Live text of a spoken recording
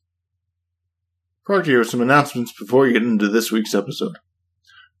Parker here with some announcements before we get into this week's episode.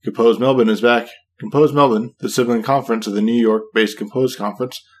 Compose Melbourne is back. Compose Melbourne, the sibling conference of the New York-based Compose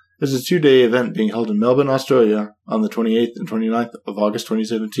Conference, is a 2-day event being held in Melbourne, Australia on the 28th and 29th of August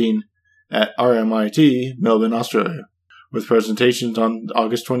 2017 at RMIT, Melbourne, Australia, with presentations on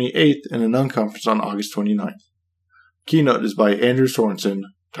August 28th and an unconference on August 29th. Keynote is by Andrew Sorensen,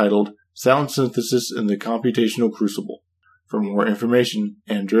 titled Sound Synthesis in the Computational Crucible. For more information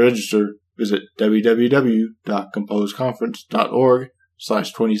and to register, visit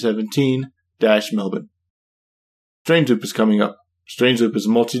www.composeconference.org/2017-Melbourne. Strange Loop is coming up. Strange Loop is a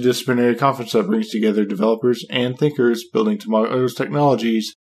multidisciplinary conference that brings together developers and thinkers building tomorrow's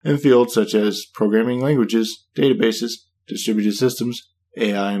technologies in fields such as programming languages, databases, distributed systems,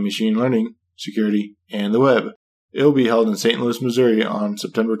 AI and machine learning, security, and the web. It will be held in St. Louis, Missouri on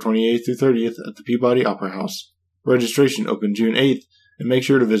September 28th through 30th at the Peabody Opera House. Registration opened June 8th, and make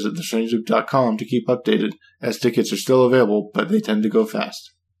sure to visit thestrangeloop.com to keep updated, as tickets are still available, but they tend to go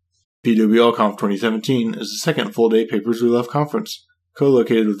fast. PWLConf 2017 is the second full-day Papers We Love conference,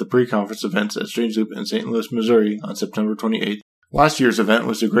 co-located with the pre-conference events at Strange Loop in St. Louis, Missouri on September 28th. Last year's event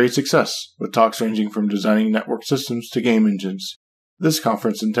was a great success, with talks ranging from designing network systems to game engines. This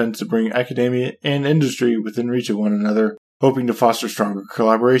conference intends to bring academia and industry within reach of one another, hoping to foster stronger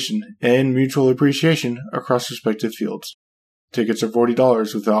collaboration and mutual appreciation across respective fields. Tickets are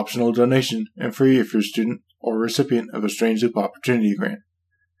 $40 with an optional donation and free if you're a student or recipient of a Strange Loop Opportunity Grant.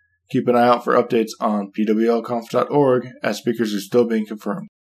 Keep an eye out for updates on pwlconf.org as speakers are still being confirmed.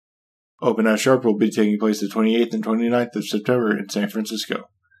 Open F Sharp will be taking place the 28th and 29th of September in San Francisco.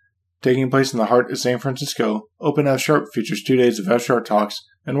 Taking place in the heart of San Francisco, Open F Sharp features 2 days of F Sharp talks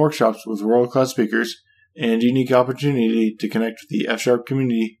and workshops with world-class speakers and unique opportunity to connect with the F Sharp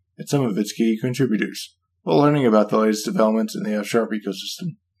community and some of its key contributors, while learning about the latest developments in the F Sharp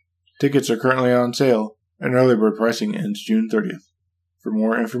ecosystem. Tickets are currently on sale, and early bird pricing ends June 30th. For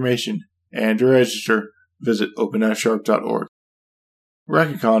more information and to register, visit openfsharp.org.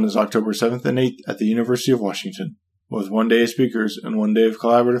 RacketCon is October 7th and 8th at the University of Washington, with 1 day of speakers and 1 day of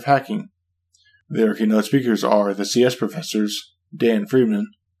collaborative hacking. Their keynote speakers are the CS professors Dan Friedman,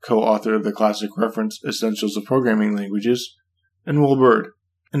 co-author of the classic reference Essentials of Programming Languages, and Will Bird,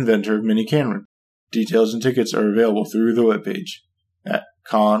 inventor of Minicanron. Details and tickets are available through the webpage at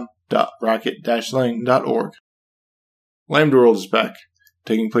con.racket-lang.org. Lambda World is back,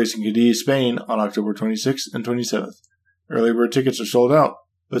 taking place in Cadiz, Spain on October 26th and 27th. Early bird tickets are sold out,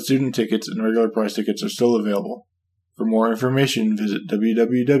 but student tickets and regular price tickets are still available. For more information, visit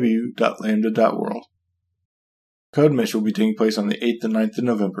www.lambda.world. CodeMesh will be taking place on the 8th and 9th of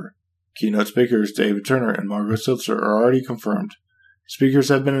November. Keynote speakers David Turner and Margot Siltzer are already confirmed. Speakers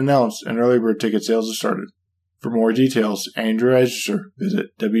have been announced and early bird ticket sales have started. For more details and to register,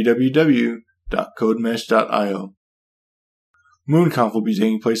 visit www.codemesh.io. MoonConf will be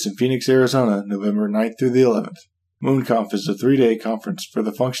taking place in Phoenix, Arizona, November 9th through the 11th. MoonConf is a 3-day conference for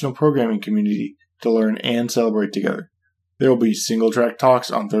the functional programming community to learn and celebrate together. There will be single-track talks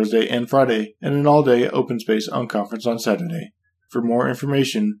on Thursday and Friday, and an all-day open space unconference on Saturday. For more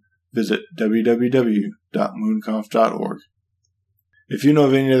information, visit www.moonconf.org. If you know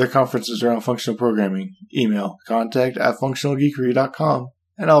of any other conferences around functional programming, email contact@functionalgeekery.com,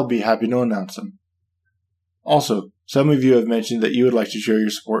 and I'll be happy to announce them. Also, some of you have mentioned that you would like to share your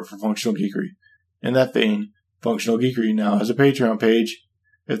support for Functional Geekery. In that vein, Functional Geekery now has a Patreon page.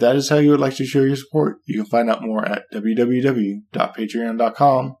 If that is how you would like to share your support, you can find out more at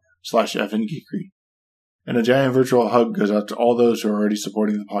www.patreon.com/fngeekery. And a giant virtual hug goes out to all those who are already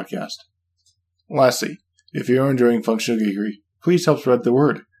supporting the podcast. Lastly, if you are enjoying Functional Geekery, please help spread the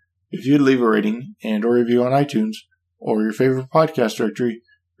word. If you'd leave a rating and or review on iTunes, or your favorite podcast directory,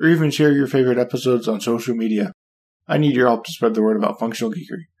 or even share your favorite episodes on social media, I need your help to spread the word about Functional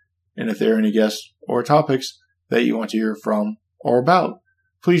Geekery. And if there are any guests or topics that you want to hear from or about,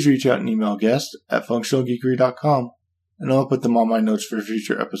 please reach out and email guest@functionalgeekery.com, and I'll put them on my notes for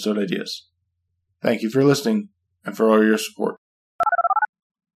future episode ideas. Thank you for listening, and for all your support.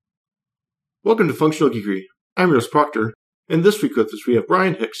 Welcome to Functional Geekery. I'm Russ Proctor, and this week with us we have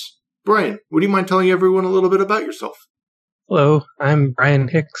Brian Hicks. Brian, would you mind telling everyone a little bit about yourself? Hello, I'm Brian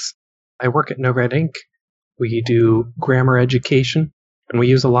Hicks. I work at No Red Ink. We do grammar education, and we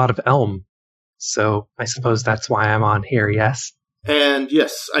use a lot of Elm. So I suppose that's why I'm on here, yes? And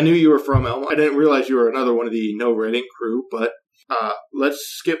yes, I knew you were from Elm. I didn't realize you were another one of the No Red Ink crew, but let's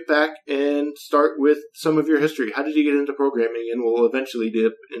skip back and start with some of your history. How did you get into programming? And we'll eventually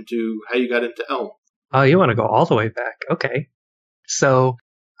dip into how you got into Elm. Oh, you want to go all the way back? Okay. So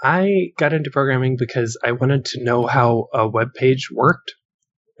I got into programming because I wanted to know how a web page worked.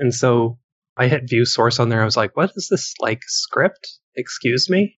 And so I hit view source on there. I was like, what is this, like, script? Excuse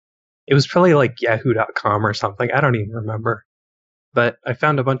me? It was probably like yahoo.com or something. I don't even remember. But I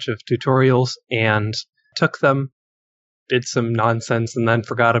found a bunch of tutorials and took them, did some nonsense, and then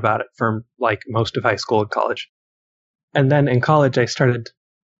forgot about it for like most of high school and college. And then in college, I started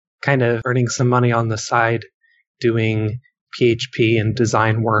kind of earning some money on the side, doing PHP and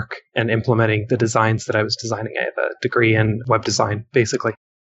design work and implementing the designs that I was designing. I have a degree in web design, basically.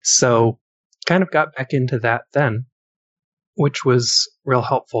 So kind of got back into that then, which was real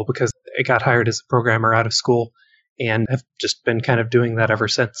helpful because I got hired as a programmer out of school and have just been kind of doing that ever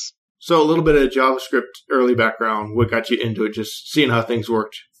since. So a little bit of JavaScript early background, what got you into it, just seeing how things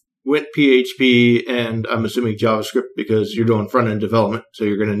worked? Went PHP and I'm assuming JavaScript because you're doing front-end development, so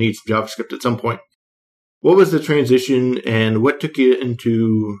you're going to need some JavaScript at some point. What was the transition and what took you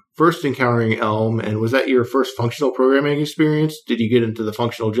into first encountering Elm, and was that your first functional programming experience? Did you get into the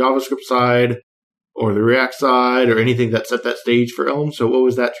functional JavaScript side or the React side or anything that set that stage for Elm? So what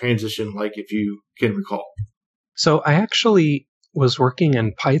was that transition like, if you can recall? So I actually was working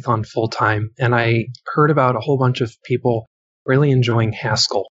in Python full-time, and I heard about a whole bunch of people really enjoying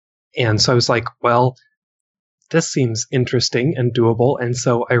Haskell. And so I was like, well, this seems interesting and doable. And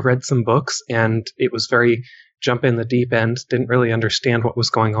so I read some books, and it was very jump in the deep end, didn't really understand what was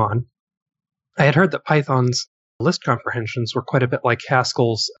going on. I had heard that Python's list comprehensions were quite a bit like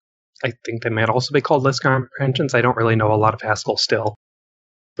Haskell's. I think they might also be called list comprehensions. I don't really know a lot of Haskell still.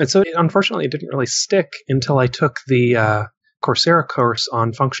 And so it unfortunately didn't really stick until I took the Coursera course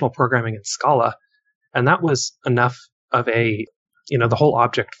on functional programming in Scala. And that was enough of a, the whole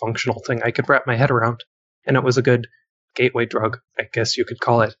object functional thing I could wrap my head around. And it was a good gateway drug, I guess you could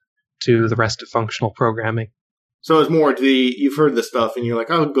call it, to the rest of functional programming. So it's more you've heard this stuff and you're like,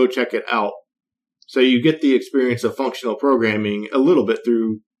 I'll go check it out. So you get the experience of functional programming a little bit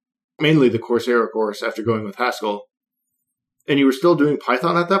through mainly the Coursera course after going with Haskell. And you were still doing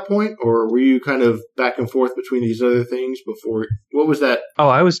Python at that point? Or were you kind of back and forth between these other things before? What was that? Oh,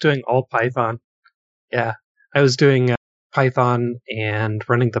 I was doing all Python. Yeah. I was doing Python and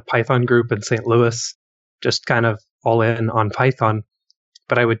running the Python group in St. Louis, just kind of all in on Python.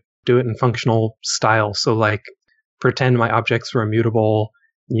 But I would do it in functional style. So like pretend my objects were immutable,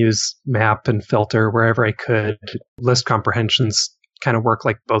 use map and filter wherever I could. List comprehensions kind of work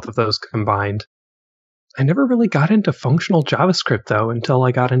like both of those combined. I never really got into functional JavaScript, though, until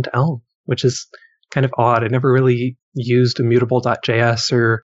I got into Elm, which is kind of odd. I never really used immutable.js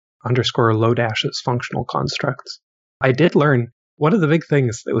or underscore Lodash as functional constructs. I did learn one of the big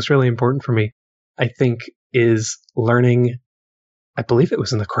things that was really important for me, I think, is learning, I believe it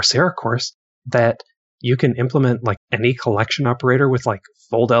was in the Coursera course, that you can implement like any collection operator with like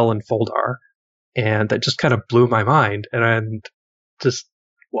fold-L and fold-R. And that just kind of blew my mind. And just,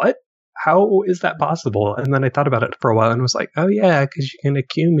 what? How is that possible? And then I thought about it for a while and was like, oh yeah, because you can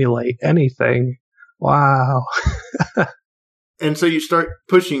accumulate anything. Wow. And so you start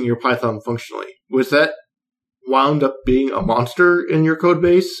pushing your Python functionally. Was that wound up being a monster in your code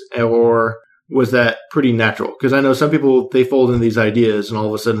base, or was that pretty natural? Because I know some people, they fold in these ideas and all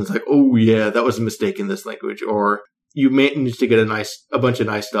of a sudden it's like, oh yeah, that was a mistake in this language. Or you managed to get a bunch of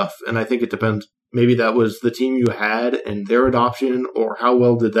nice stuff. And I think it depends. Maybe that was the team you had and their adoption, or how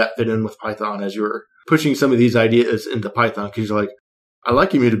well did that fit in with Python as you were pushing some of these ideas into Python? Because you're like, I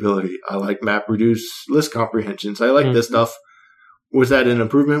like immutability. I like MapReduce list comprehensions. I like this stuff. Was that an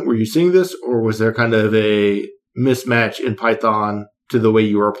improvement? Were you seeing this, or was there kind of a mismatch in Python to the way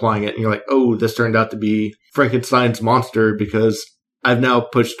you were applying it? And you're like, oh, this turned out to be Frankenstein's monster because I've now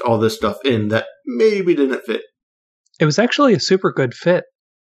pushed all this stuff in that maybe didn't fit. It was actually a super good fit,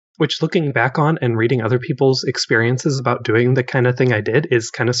 which looking back on and reading other people's experiences about doing the kind of thing I did is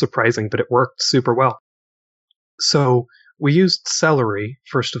kind of surprising, but it worked super well. So we used Celery,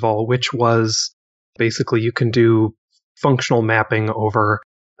 first of all, which was basically you can do functional mapping over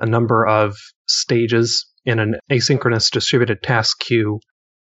a number of stages in an asynchronous distributed task queue.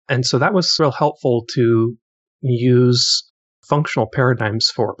 And so that was real helpful to use functional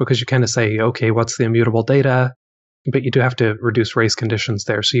paradigms for, because you kind of say, okay, what's the immutable data? But you do have to reduce race conditions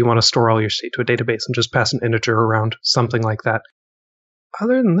there. So you want to store all your state to a database and just pass an integer around, something like that.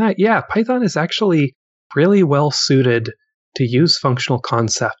 Other than that, yeah, Python is actually really well suited to use functional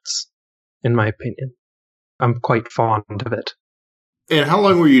concepts, in my opinion. I'm quite fond of it. And how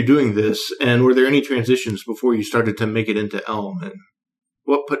long were you doing this? And were there any transitions before you started to make it into Elm? And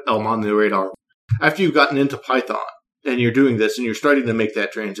what put Elm on the radar? After you've gotten into Python and you're doing this and you're starting to make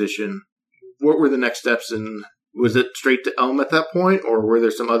that transition, what were the next steps? And was it straight to Elm at that point? Or were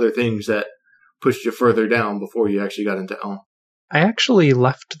there some other things that pushed you further down before you actually got into Elm? I actually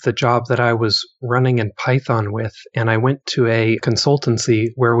left the job that I was running in Python with, and I went to a consultancy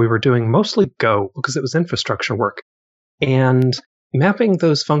where we were doing mostly Go because it was infrastructure work. And mapping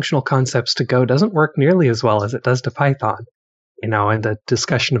those functional concepts to Go doesn't work nearly as well as it does to Python. And the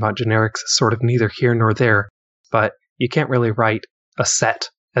discussion about generics is sort of neither here nor there, but you can't really write a set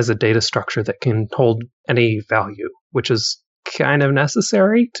as a data structure that can hold any value, which is kind of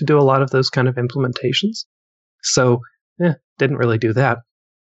necessary to do a lot of those kind of implementations. So, didn't really do that.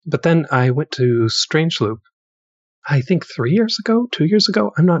 But then I went to Strangeloop, I think 3 years ago, 2 years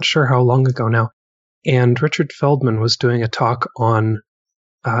ago, I'm not sure how long ago now. And Richard Feldman was doing a talk on,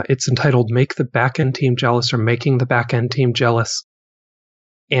 it's entitled Make the Backend Team Jealous or Making the Backend Team Jealous.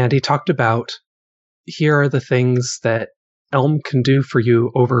 And he talked about, here are the things that Elm can do for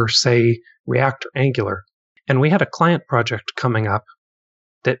you over, say, React or Angular. And we had a client project coming up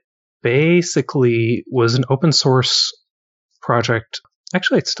that basically was an open source project.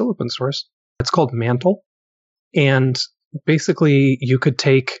 Actually, it's still open source. It's called Mantle. And basically, you could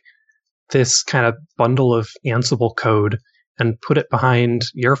take this kind of bundle of Ansible code and put it behind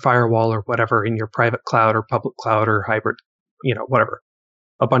your firewall or whatever in your private cloud or public cloud or hybrid, whatever,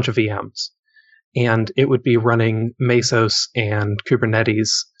 a bunch of VMs. And it would be running Mesos and Kubernetes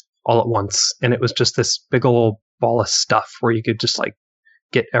all at once. And it was just this big old ball of stuff where you could just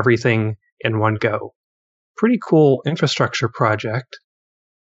get everything in one go. Pretty cool infrastructure project.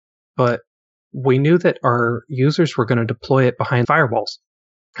 But we knew that our users were going to deploy it behind firewalls.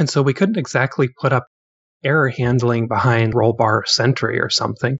 And so we couldn't exactly put up error handling behind Rollbar Sentry or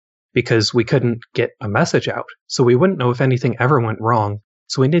something because we couldn't get a message out. So we wouldn't know if anything ever went wrong.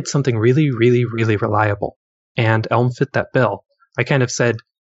 So we needed something really, really, really reliable. And Elm fit that bill. I kind of said,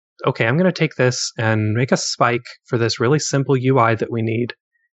 okay, I'm going to take this and make a spike for this really simple UI that we need.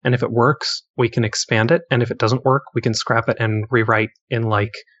 And if it works, we can expand it. And if it doesn't work, we can scrap it and rewrite in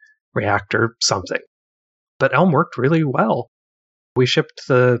React or something. But Elm worked really well. We shipped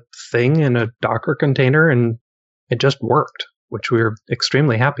the thing in a Docker container and it just worked, which we were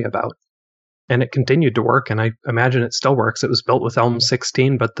extremely happy about. And it continued to work, and I imagine it still works. It was built with Elm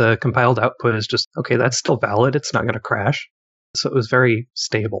 16, but the compiled output is just, okay, that's still valid. It's not going to crash. So it was very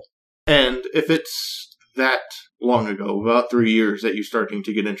stable. And if it's that long ago, about 3 years that you're starting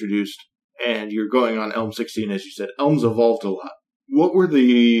to get introduced, and you're going on Elm 16, as you said, Elm's evolved a lot. What were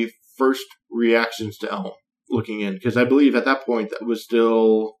the first reactions to Elm looking in? Because I believe at that point that was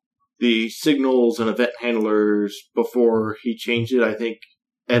still the signals and event handlers before he changed it. I think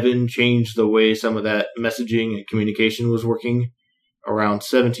Evan changed the way some of that messaging and communication was working around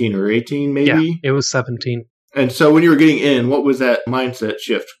 17 or 18, maybe? Yeah, it was 17. And so when you were getting in, what was that mindset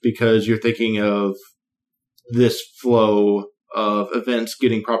shift? Because you're thinking of this flow of events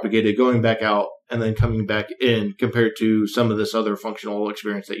getting propagated, going back out, and then coming back in compared to some of this other functional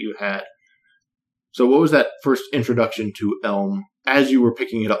experience that you had. So what was that first introduction to Elm as you were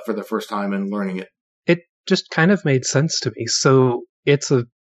picking it up for the first time and learning it? It just kind of made sense to me. So it's a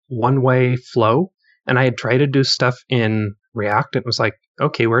one-way flow, and I had tried to do stuff in React. It was like,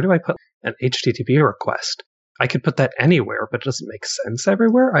 okay, where do I put an HTTP request? I could put that anywhere, but it doesn't make sense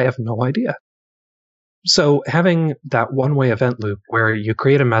everywhere. I have no idea. So having that one-way event loop where you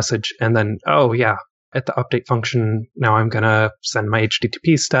create a message and then, oh yeah, at the update function, now I'm going to send my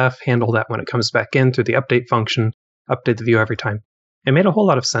HTTP stuff, handle that when it comes back in through the update function, update the view every time. It made a whole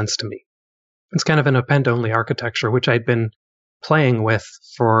lot of sense to me. It's kind of an append-only architecture, which I'd been playing with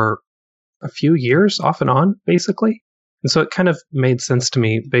for a few years, off and on, basically. And so it kind of made sense to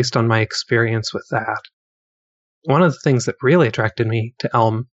me based on my experience with that. One of the things that really attracted me to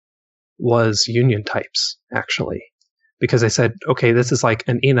Elm was union types, actually. Because I said, okay, this is like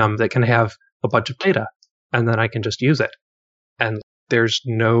an enum that can have a bunch of data, and then I can just use it. And there's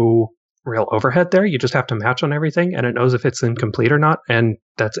no real overhead there. You just have to match on everything, and it knows if it's incomplete or not, and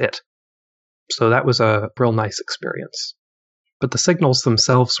that's it. So that was a real nice experience. But the signals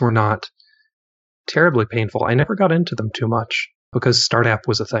themselves were not terribly painful. I never got into them too much because Startup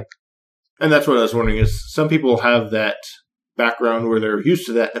was a thing. And that's what I was wondering is some people have that background where they're used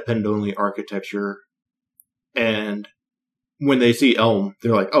to that append-only architecture, and when they see Elm,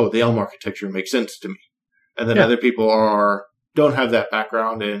 they're like, oh, the Elm architecture makes sense to me. And then other people don't have that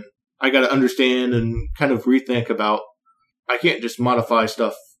background, and I got to understand and kind of rethink about, I can't just modify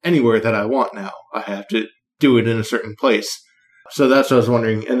stuff anywhere that I want now. I have to do it in a certain place. So that's what I was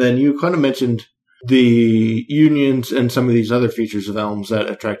wondering. And then you kind of mentioned the unions and some of these other features of Elms that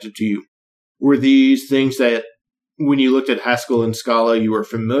attracted to you. Were these things that when you looked at Haskell and Scala, you were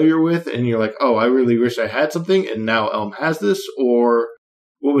familiar with, and you're like, oh, I really wish I had something, and now Elm has this? Or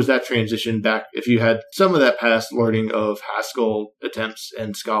What was that transition back if you had some of that past learning of Haskell attempts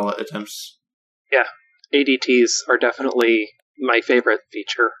and Scala attempts? Yeah, ADTs are definitely my favorite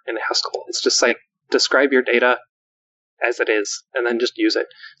feature in Haskell. It's just like describe your data as it is and then just use it.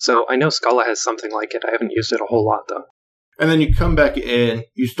 So I know Scala has something like it. I haven't used it a whole lot though. And then you come back in,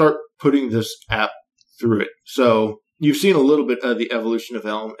 you start putting this app through it. So you've seen a little bit of the evolution of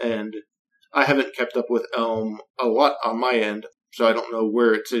Elm, and I haven't kept up with Elm a lot on my end, so I don't know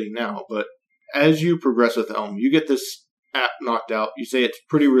where it's sitting now. But as you progress with Elm, you get this app knocked out. You say it's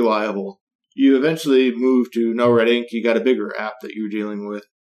pretty reliable. You eventually move to No-Red Ink. You got a bigger app that you're dealing with.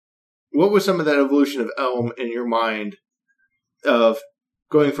 What was some of that evolution of Elm in your mind of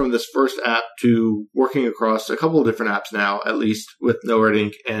going from this first app to working across a couple of different apps now, at least with No-Red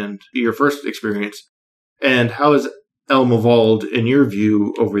Ink and your first experience? And how has Elm evolved in your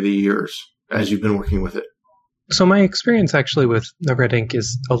view over the years as you've been working with it? So my experience actually with No-Red Ink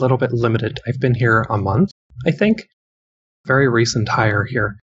is a little bit limited. I've been here a month, I think. Very recent hire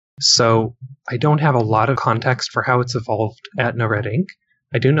here. So I don't have a lot of context for how it's evolved at No-Red Ink.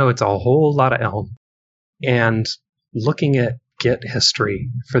 I do know it's a whole lot of Elm. And looking at Git history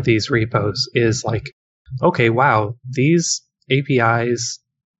for these repos is like, okay, wow, these APIs,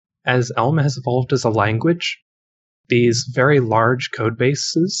 as Elm has evolved as a language, these very large code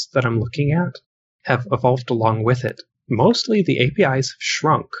bases that I'm looking at have evolved along with it. Mostly the APIs have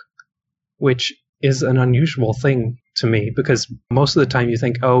shrunk, which is an unusual thing to me because most of the time you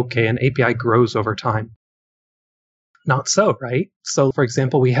think, oh, okay, an API grows over time. Not so, right? So, for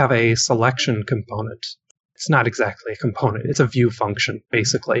example, we have a selection component. It's not exactly a component. It's a view function,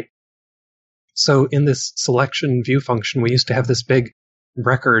 basically. So in this selection view function, we used to have this big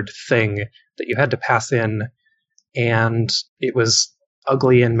record thing that you had to pass in, and it was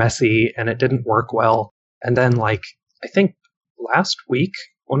ugly and messy, and it didn't work well. And then, I think last week,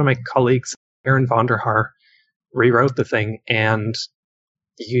 one of my colleagues, Aaron Vonderhaar, rewrote the thing, and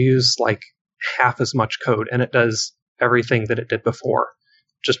you use half as much code, and it does everything that it did before,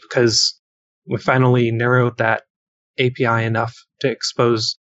 just because we finally narrowed that API enough to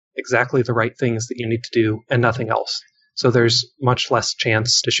expose exactly the right things that you need to do and nothing else. So there's much less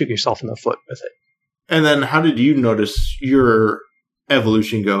chance to shoot yourself in the foot with it. And then how did you notice your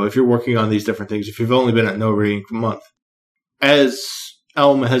evolution go if you're working on these different things, if you've only been at No-Red Ink for a month? As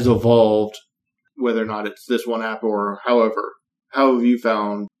Elm has evolved, whether or not it's this one app or however, how have you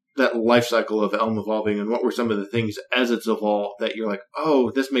found that life cycle of Elm evolving, and what were some of the things as it's evolved that you're like, oh,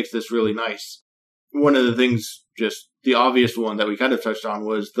 this makes this really nice? One of the things, just the obvious one that we kind of touched on,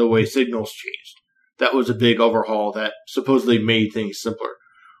 was the way signals changed. That was a big overhaul that supposedly made things simpler.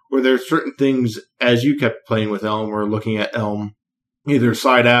 Were there certain things as you kept playing with Elm or looking at Elm, either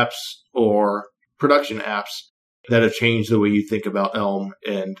side apps or production apps, that have changed the way you think about Elm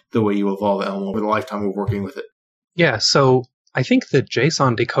and the way you evolve Elm over the lifetime of working with it? Yeah, so I think the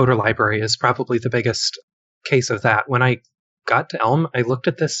JSON decoder library is probably the biggest case of that. When I got to Elm, I looked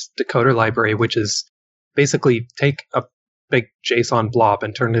at this decoder library, which is basically take a big JSON blob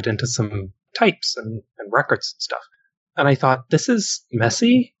and turn it into some types and records and stuff. And I thought, this is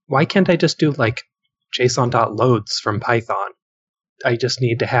messy. Why can't I just do JSON.loads from Python? I just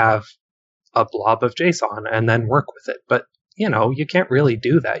need to have a blob of JSON and then work with it. But, you can't really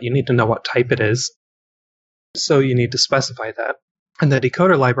do that. You need to know what type it is. So you need to specify that. And the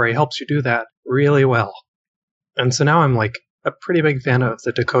decoder library helps you do that really well. And so now I'm a pretty big fan of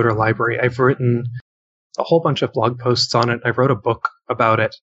the decoder library. I've written a whole bunch of blog posts on it. I wrote a book about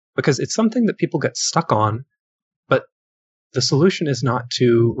it because it's something that people get stuck on. But the solution is not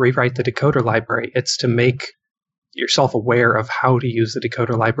to rewrite the decoder library. It's to make yourself aware of how to use the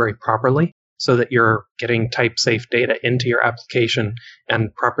decoder library properly so that you're getting type-safe data into your application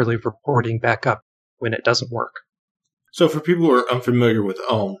and properly reporting back up when it doesn't work. So for people who are unfamiliar with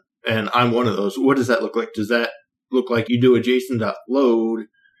Elm, and I'm one of those, what does that look like? Does that look like you do a JSON.load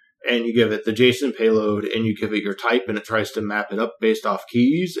and you give it the JSON payload and you give it your type and it tries to map it up based off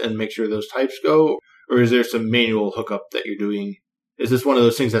keys and make sure those types go? Or is there some manual hookup that you're doing? Is this one of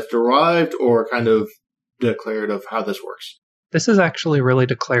those things that's derived or kind of declarative how this works? This is actually really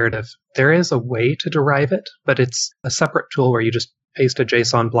declarative. There is a way to derive it, but it's a separate tool where you just paste a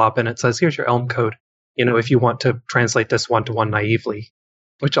JSON blob and it says, here's your Elm code. If you want to translate this one-to-one naively,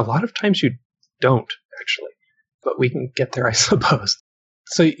 which a lot of times you don't, actually. But we can get there, I suppose.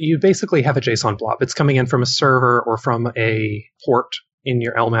 So you basically have a JSON blob. It's coming in from a server or from a port in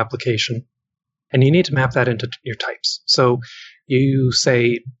your Elm application. And you need to map that into your types. So you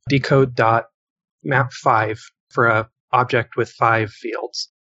say decode.map5 for a object with 5 fields.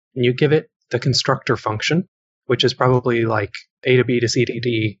 And you give it the constructor function, which is probably like A to B to C to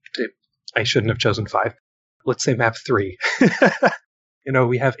D. I shouldn't have chosen 5. Let's say map 3.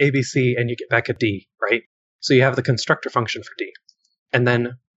 We have ABC and you get back a D, right? So you have the constructor function for D. And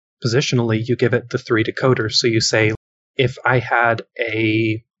then positionally, you give it the 3 decoders. So you say, if I had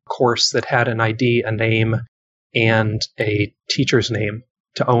a course that had an ID, a name, and a teacher's name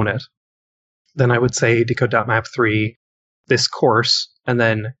to own it, then I would say decode.map3, this course, and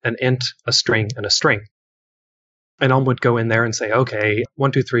then an int, a string, and a string. And Elm would go in there and say, okay,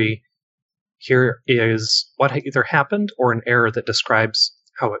 1, 2, 3, here is what either happened or an error that describes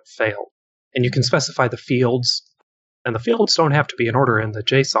how it failed. And you can specify the fields, and the fields don't have to be in order in the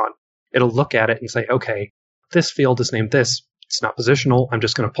JSON. It'll look at it and say, okay, this field is named this. It's not positional. I'm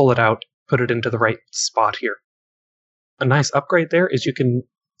just going to pull it out, put it into the right spot here. A nice upgrade there is you can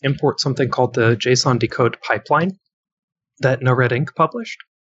import something called the JSON decode pipeline that NoRedInk published,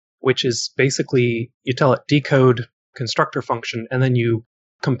 which is basically you tell it decode constructor function, and then you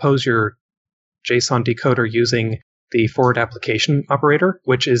compose your JSON decoder using the forward application operator,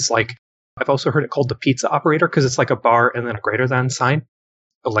 which is like, I've also heard it called the pizza operator because it's like a bar and then a greater than sign.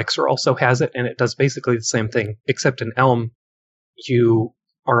 Elixir also has it, and it does basically the same thing, except in Elm, you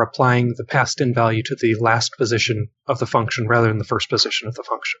are applying the passed-in value to the last position of the function rather than the first position of the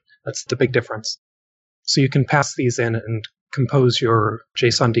function. That's the big difference. So you can pass these in and compose your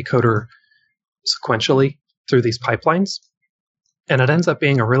JSON decoder sequentially through these pipelines, and it ends up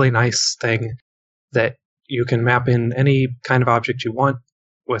being a really nice thing that you can map in any kind of object you want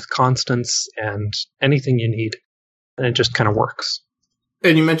with constants and anything you need, and it just kind of works.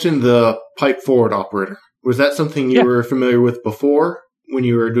 And you mentioned the pipe forward operator. Was that something you were familiar with before when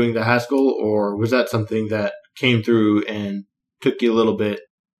you were doing the Haskell, or was that something that came through and took you a little bit?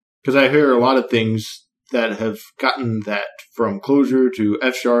 Because I hear a lot of things that have gotten that from Clojure to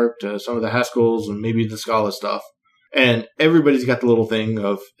F# to some of the Haskells and maybe the Scala stuff. And everybody's got the little thing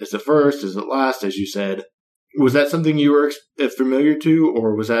of, is it first, is it last, as you said. Was that something you were familiar to,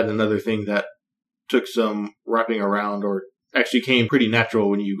 or was that another thing that took some wrapping around or actually came pretty natural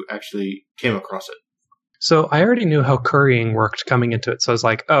when you actually came across it? So I already knew how currying worked coming into it. So I was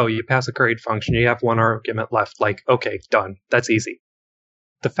like, oh, you pass a curried function, you have one argument left. Like, okay, done. That's easy.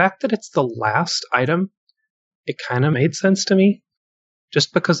 The fact that it's the last item, it kind of made sense to me,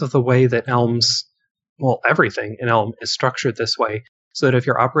 just because of the way that Elm's, everything in Elm is structured this way, so that if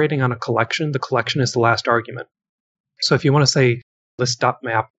you're operating on a collection, the collection is the last argument. So if you want to say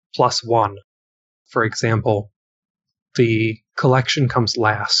list.map +1, for example, the collection comes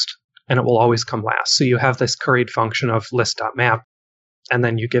last, and it will always come last. So you have this curried function of list.map, and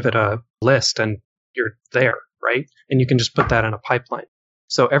then you give it a list, and you're there, right? And you can just put that in a pipeline.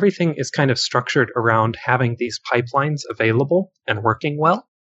 So everything is kind of structured around having these pipelines available and working well.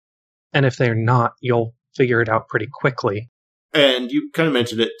 And if they're not, you'll figure it out pretty quickly. And you kind of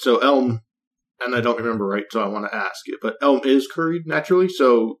mentioned it. So Elm, and I don't remember right, so I want to ask you, but Elm is curried naturally.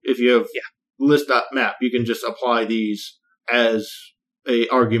 So if you have list.map, you can just apply these as a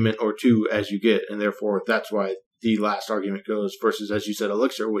argument or two as you get, and therefore that's why the last argument goes versus, as you said,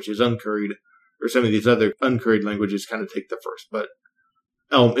 Elixir, which is uncurried, or some of these other uncurried languages kind of take the first. But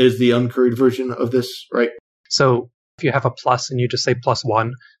Elm is the uncurried version of this, right? So if you have a plus and you just say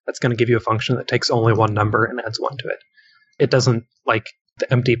 +1, that's going to give you a function that takes only one number and adds 1 to it. It doesn't, like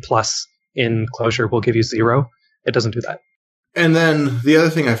the empty plus in Clojure will give you 0. It doesn't do that. And then the other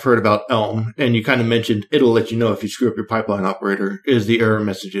thing I've heard about Elm, and you kind of mentioned it'll let you know if you screw up your pipeline operator, is the error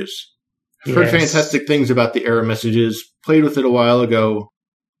messages. I've heard fantastic things about the error messages. Played with it a while ago.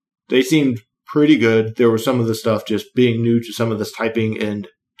 They seemed pretty good. There was some of the stuff just being new to some of this typing and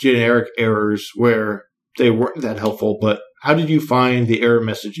generic errors where they weren't that helpful. But how did you find the error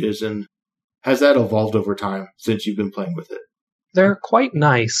messages, and has that evolved over time since you've been playing with it? They're quite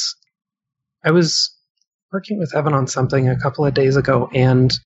nice. I was working with Evan on something a couple of days ago,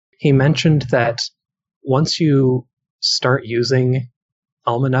 and he mentioned that once you start using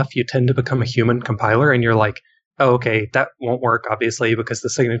Elm enough, you tend to become a human compiler, and you're like, oh, okay, that won't work, obviously, because the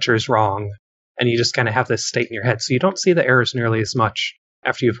signature is wrong. And you just kind of have this state in your head. So you don't see the errors nearly as much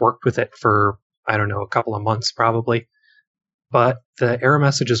after you've worked with it for, I don't know, a couple of months probably. But the error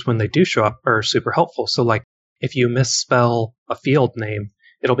messages, when they do show up, are super helpful. So like, if you misspell a field name,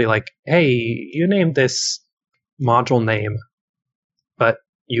 it'll be like, hey, you named this module name, but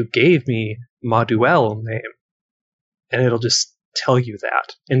you gave me moduel name. And it'll just tell you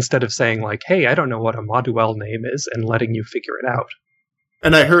that, instead of saying like, hey, I don't know what a moduel name is, and letting you figure it out.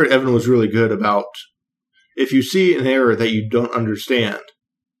 And I heard Evan was really good about, if you see an error that you don't understand,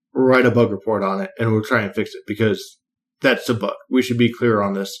 write a bug report on it, and we'll try and fix it, because that's a bug. We should be clear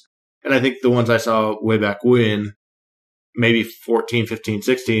on this. And I think the ones I saw way back when, maybe 14, 15,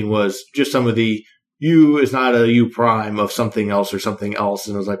 16, was just some of the U is not a U prime of something else or something else.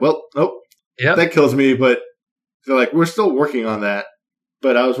 And I was like, well, nope, that kills me. But they're like, we're still working on that.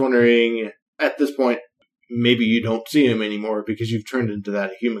 But I was wondering, at this point, maybe you don't see him anymore because you've turned into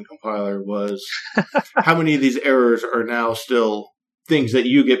that human compiler. Was how many of these errors are now still things that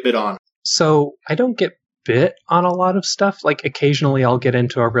you get bit on? So I don't get bit on a lot of stuff. Like occasionally I'll get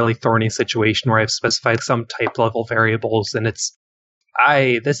into a really thorny situation where I've specified some type level variables and it's,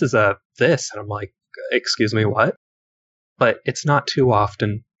 this is a this. And I'm like, excuse me, what? But it's not too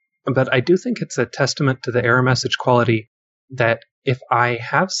often. But I do think it's a testament to the error message quality that if I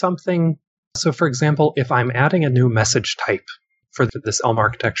have something, so for example, if I'm adding a new message type for this Elm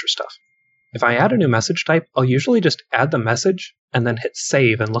architecture stuff, if I add a new message type, I'll usually just add the message and then hit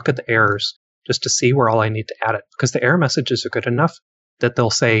save and look at the errors just to see where all I need to add it. Because the error messages are good enough that they'll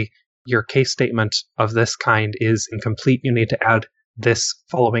say your case statement of this kind is incomplete. You need to add this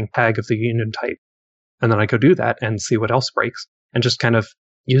following tag of the union type. And then I go do that and see what else breaks and just kind of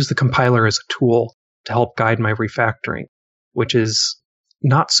use the compiler as a tool to help guide my refactoring, which is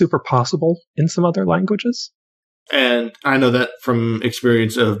not super possible in some other languages. And I know that from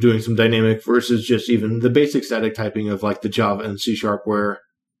experience of doing some dynamic versus just even the basic static typing of like the Java and C# where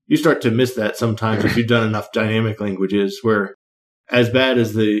you start to miss that sometimes if you've done enough dynamic languages where as bad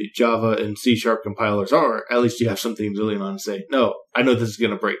as the Java and C# compilers are, at least you have something to lean on and say, no, I know this is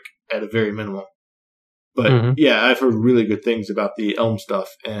going to break at a very minimum. But yeah, I've heard really good things about the Elm stuff.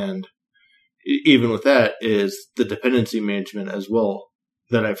 And even with that is the dependency management as well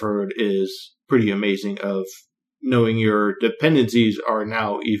that I've heard is pretty amazing of knowing your dependencies are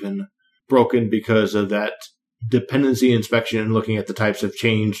now even broken because of that dependency inspection and looking at the types have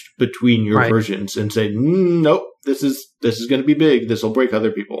changed between your versions and say, nope, this is going to be big. This will break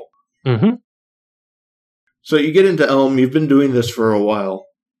other people. So you get into Elm. You've been doing this for a while.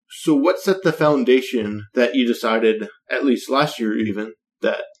 So what set the foundation that you decided, at least last year even,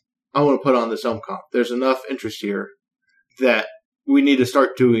 that I want to put on this ElmConf? There's enough interest here that we need to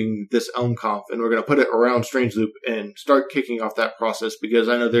start doing this ElmConf, and we're going to put it around Strangeloop and start kicking off that process because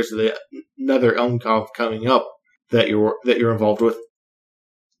I know there's another ElmConf coming up that you're involved with.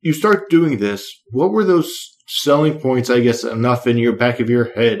 You start doing this. What were those selling points, I guess, enough in your back of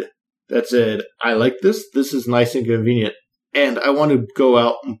your head that said, I like this. This is nice and convenient. And I want to go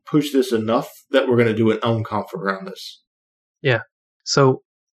out and push this enough that we're going to do an ElmConf around this. Yeah. So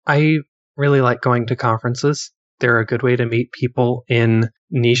I really like going to conferences. They're a good way to meet people in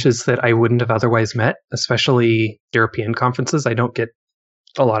niches that I wouldn't have otherwise met, especially European conferences. I don't get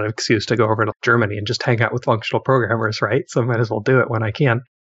a lot of excuse to go over to Germany and just hang out with functional programmers, right? So I might as well do it when I can.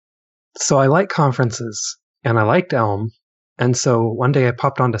 So I like conferences, and I liked Elm. And so one day I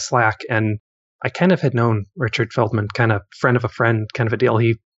popped onto Slack, and I kind of had known Richard Feldman, kind of friend of a friend, kind of a deal.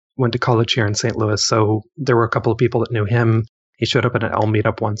 He went to college here in St. Louis, so there were a couple of people that knew him. He showed up at an Elm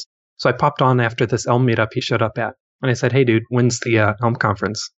meetup once. So I popped on after this Elm meetup he showed up at. And I said, hey, dude, when's the Elm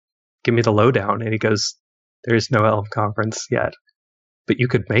conference? Give me the lowdown. And he goes, there's no Elm conference yet, but you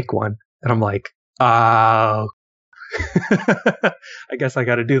could make one. And I'm like, I guess I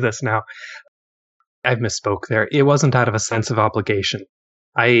got to do this now. I misspoke there. It wasn't out of a sense of obligation.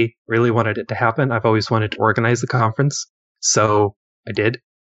 I really wanted it to happen. I've always wanted to organize the conference. So I did.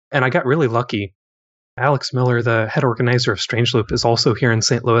 And I got really lucky. Alex Miller, the head organizer of Strangeloop, is also here in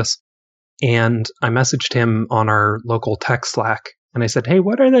St. Louis. And I messaged him on our local tech Slack. And I said, hey,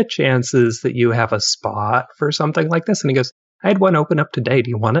 what are the chances that you have a spot for something like this? And he goes, I had one open up today. Do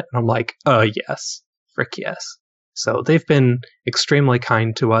you want it? And I'm like, yes. Frick yes. So they've been extremely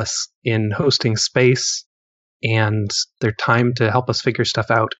kind to us in hosting space and their time to help us figure stuff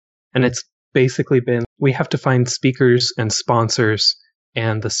out. And it's basically been, we have to find speakers and sponsors,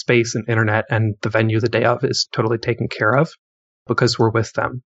 and the space and internet and the venue the day of is totally taken care of because we're with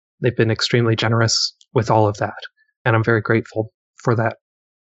them. They've been extremely generous with all of that, and I'm very grateful for that.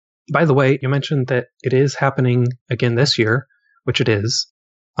 By the way, you mentioned that it is happening again this year, which it is,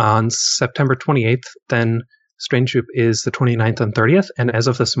 on September 28th. Then Strangeloop is the 29th and 30th, and as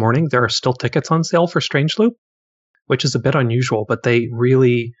of this morning, there are still tickets on sale for Strangeloop, which is a bit unusual, but they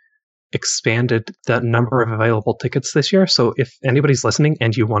really expanded the number of available tickets this year. So if anybody's listening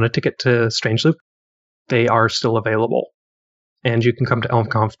and you want a ticket to Strangeloop, they are still available. And you can come to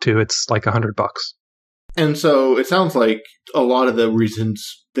ElmConf too. It's like $100. And so it sounds like a lot of the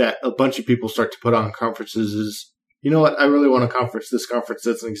reasons that a bunch of people start to put on conferences is, you know what, I really want a conference. This conference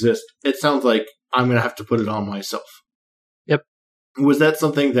doesn't exist. It sounds like I'm going to have to put it on myself. Yep. Was that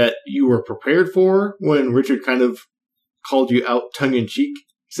something that you were prepared for when Richard kind of called you out tongue-in-cheek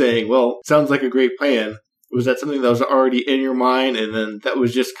saying, well, sounds like a great plan? Was that something that was already in your mind, and then that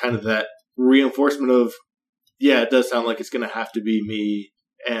was just kind of that reinforcement of, yeah, it does sound like it's going to have to be me,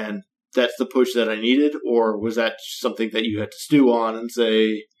 and that's the push that I needed? Or was that something that you had to stew on and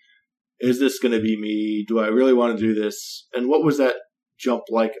say, is this going to be me? Do I really want to do this? And what was that jump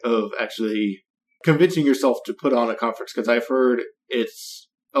like of actually convincing yourself to put on a conference? Because I've heard it's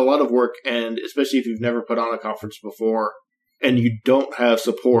a lot of work, and especially if you've never put on a conference before and you don't have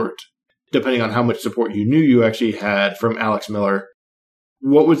support, depending on how much support you knew you actually had from Alex Miller,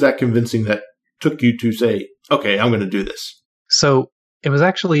 what was that convincing that took you to say, okay, I'm going to do this? So it was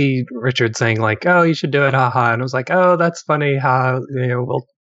actually Richard saying like, oh, you should do it, haha. And I was like, oh, that's funny, ha.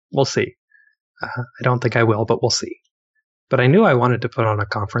 We'll see. I don't think I will, but we'll see. But I knew I wanted to put on a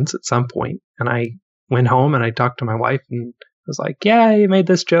conference at some point, and I went home and I talked to my wife and was like, yeah, you made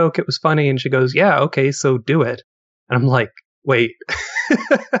this joke. It was funny. And she goes, yeah, okay, so do it. And I'm like, wait.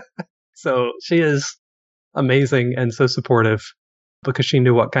 So she is amazing and so supportive because she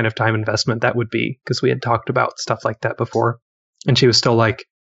knew what kind of time investment that would be, because we had talked about stuff like that before. And she was still like,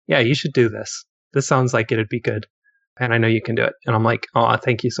 yeah, you should do this. This sounds like it'd be good. And I know you can do it. And I'm like, oh,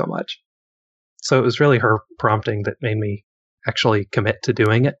 thank you so much. So it was really her prompting that made me actually commit to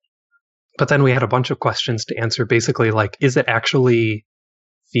doing it. But then we had a bunch of questions to answer, basically like, is it actually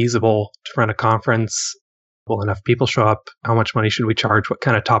feasible to run a conference? Will enough people show up? How much money should we charge? What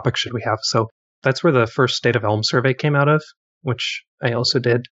kind of topics should we have? So that's where the first State of Elm survey came out of, which I also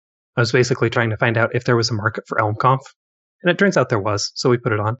did. I was basically trying to find out if there was a market for ElmConf. And it turns out there was, so we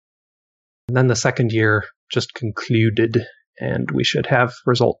put it on. And then the second year just concluded, and we should have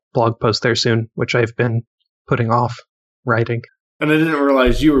result blog post there soon, which I've been putting off writing. And I didn't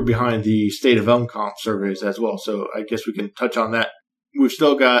realize you were behind the State of ElmConf surveys as well, so I guess we can touch on that. We've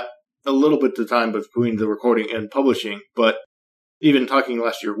still got a little bit of time between the recording and publishing, but even talking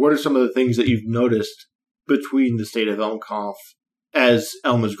last year, what are some of the things that you've noticed between the State of ElmConf as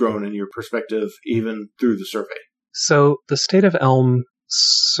Elm has grown in your perspective, even through the survey? So the State of Elm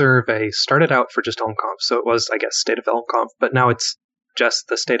survey started out for just ElmConf, so it was, I guess, State of ElmConf, but now it's just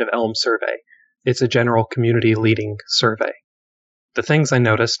the State of Elm survey. It's a general community leading survey. The things I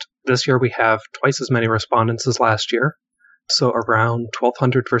noticed, this year we have twice as many respondents as last year, so around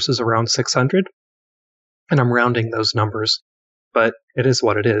 1,200 versus around 600. And I'm rounding those numbers, but it is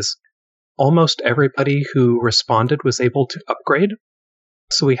what it is. Almost everybody who responded was able to upgrade,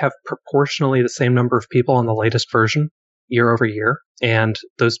 so we have proportionally the same number of people on the latest version year over year, and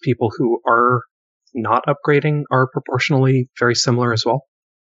those people who are not upgrading are proportionally very similar as well.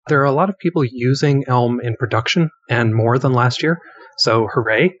 There are a lot of people using Elm in production, and more than last year, so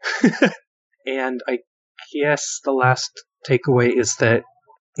hooray. And I guess the last takeaway is that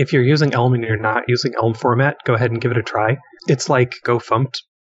if you're using Elm and you're not using Elm format, go ahead and give it a try. It's like GoFumped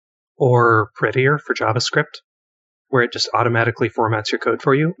or Prettier for JavaScript, where it just automatically formats your code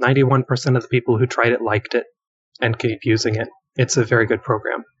for you. 91% of the people who tried it liked it and keep using it. It's a very good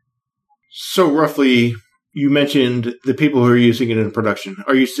program. So roughly, you mentioned the people who are using it in production.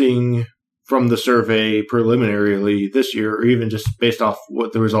 Are you seeing from the survey preliminarily this year, or even just based off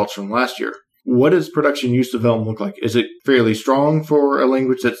what the results from last year, what does production use of Elm look like? Is it fairly strong for a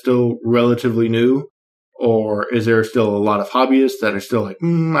language that's still relatively new? Or is there still a lot of hobbyists that are still like,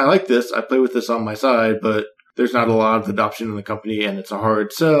 I like this, I play with this on my side, but there's not a lot of adoption in the company and it's a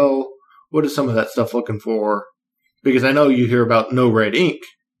hard sell? What is some of that stuff looking for? Because I know you hear about No Red Ink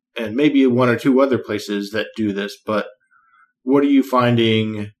and maybe one or two other places that do this, but what are you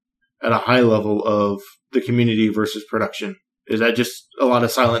finding at a high level of the community versus production? Is that just a lot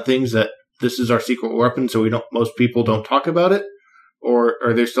of silent things that this is our secret weapon, so most people don't talk about it? Or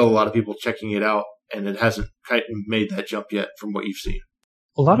are there still a lot of people checking it out and it hasn't quite made that jump yet from what you've seen?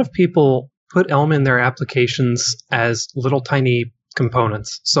 A lot of people put Elm in their applications as little tiny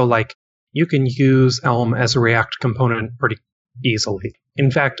components. So like you can use Elm as a React component pretty easily.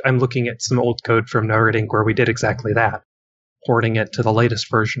 In fact, I'm looking at some old code from No Red Ink where we did exactly that, porting it to the latest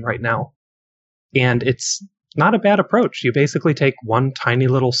version right now. And it's not a bad approach. You basically take one tiny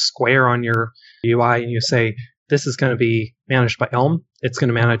little square on your UI and you say, this is going to be managed by Elm. It's going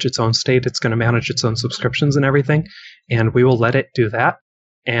to manage its own state. It's going to manage its own subscriptions and everything. And we will let it do that.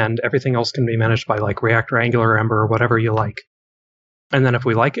 And everything else can be managed by like React or Angular or Ember or whatever you like. And then if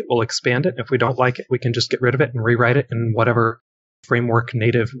we like it, we'll expand it. If we don't like it, we can just get rid of it and rewrite it in whatever framework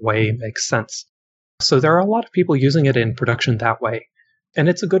native way makes sense. So there are a lot of people using it in production that way. And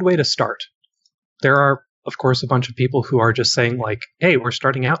it's a good way to start. There are, of course, a bunch of people who are just saying like, hey, we're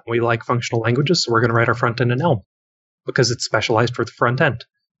starting out and we like functional languages, so we're going to write our front end in Elm because it's specialized for the front end.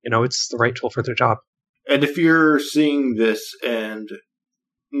 You know, it's the right tool for their job. And if you're seeing this and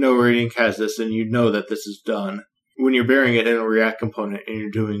NoRedInk has this and you know that this is done, when you're bearing it in a React component and you're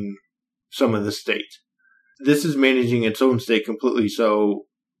doing some of the state, this is managing its own state completely. So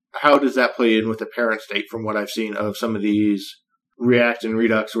how does that play in with the parent state from what I've seen of some of these React and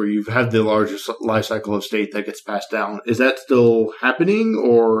Redux where you've had the largest lifecycle of state that gets passed down? Is that still happening,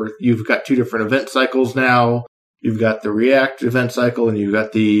 or you've got two different event cycles now? You've got the React event cycle and you've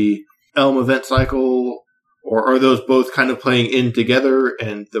got the Elm event cycle, or are those both kind of playing in together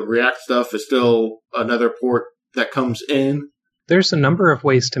and the React stuff is still another port that comes in? There's a number of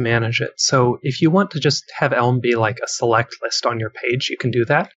ways to manage it. So if you want to just have Elm be like a select list on your page, you can do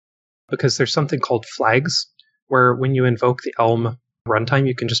that, because there's something called flags, where when you invoke the Elm runtime,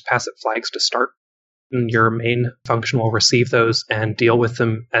 you can just pass it flags to start, and your main function will receive those and deal with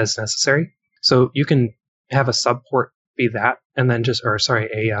them as necessary. So you can have a subport be that, and then just, a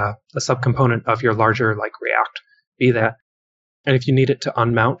subcomponent of your larger like React be that. And if you need it to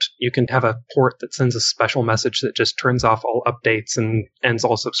unmount, you can have a port that sends a special message that just turns off all updates and ends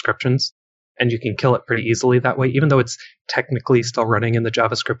all subscriptions. And you can kill it pretty easily that way. Even though it's technically still running in the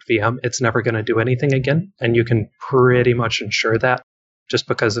JavaScript VM, it's never going to do anything again. And you can pretty much ensure that just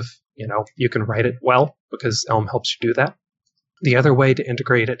because of, you can write it well, because Elm helps you do that. The other way to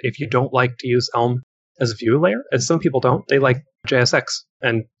integrate it, if you don't like to use Elm as a view layer, and some people don't, they like JSX,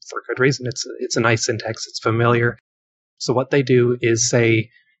 and for good reason. It's a nice syntax, it's familiar. So what they do is say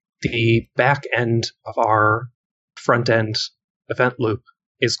the back end of our front end event loop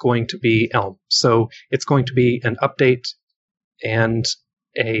is going to be Elm. So it's going to be an update and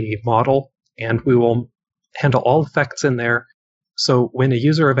a model, and we will handle all effects in there. So when a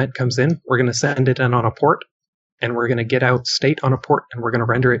user event comes in, we're going to send it in on a port, and we're going to get out state on a port, and we're going to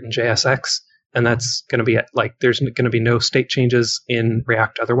render it in JSX. And that's going to be it. Like, there's going to be no state changes in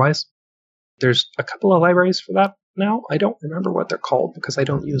React otherwise. There's a couple of libraries for that now. I don't remember what they're called because I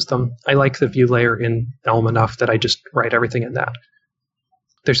don't use them. I like the view layer in Elm enough that I just write everything in that.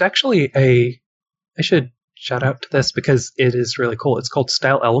 There's actually I should shout out to this because it is really cool. It's called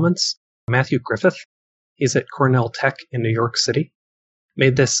Style Elements. Matthew Griffith, he's at Cornell Tech in New York City,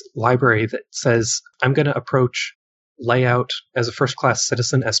 made this library that says, I'm going to approach layout as a first-class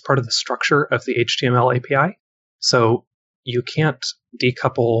citizen as part of the structure of the HTML API. So you can't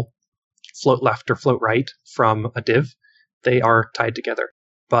decouple float left or float right from a div. They are tied together.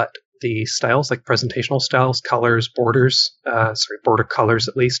 But the styles, like presentational styles, colors, borders, border colors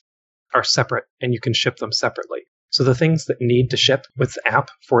at least, are separate, and you can ship them separately. So the things that need to ship with the app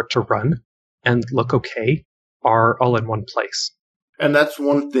for it to run and look okay are all in one place. And that's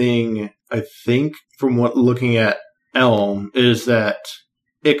one thing I think from looking at Elm is that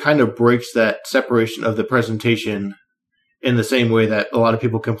it kind of breaks that separation of the presentation in the same way that a lot of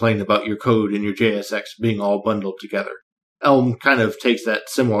people complain about your code and your JSX being all bundled together. Elm kind of takes that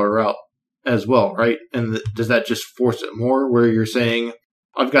similar route as well, right? And does that just force it more where you're saying,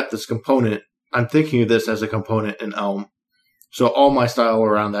 I've got this component, I'm thinking of this as a component in Elm, so all my style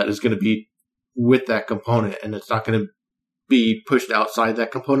around that is going to be with that component, and it's not going to be pushed outside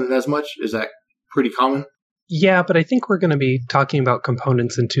that component as much? Is that pretty common? Yeah, but I think we're going to be talking about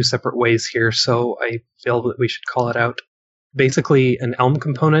components in two separate ways here, so I feel that we should call it out. Basically, an Elm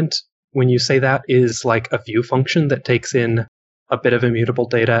component, when you say that, is like a view function that takes in a bit of immutable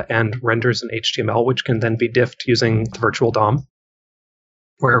data and renders an HTML, which can then be diffed using the virtual DOM,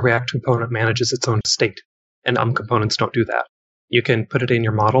 where a React component manages its own state, and Elm components don't do that. You can put it in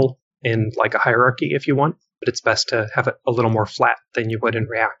your model in like a hierarchy if you want, but it's best to have it a little more flat than you would in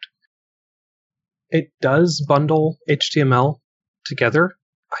React. It does bundle HTML together.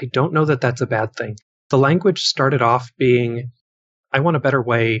 I don't know that that's a bad thing. The language started off being, I want a better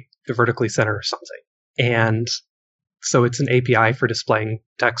way to vertically center something. And so it's an API for displaying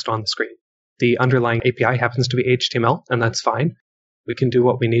text on the screen. The underlying API happens to be HTML, and that's fine. We can do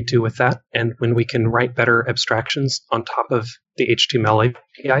what we need to with that. And when we can write better abstractions on top of the HTML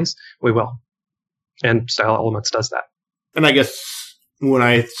APIs, we will. And Style Elements does that. And I guess when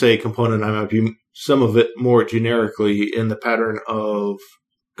I say component, I might be some of it more generically in the pattern of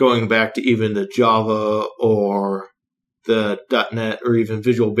going back to even the Java or the .NET or even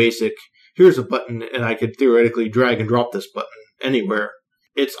Visual Basic. Here's a button, and I could theoretically drag and drop this button anywhere.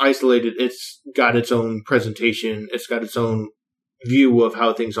 It's isolated. It's got its own presentation. It's got its own view of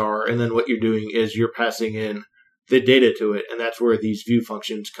how things are. And then what you're doing is you're passing in the data to it, and that's where these view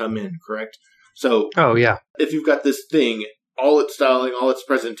functions come in, correct? So if you've got this thing, all its styling, all its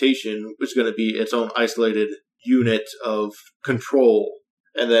presentation is going to be its own isolated unit of control.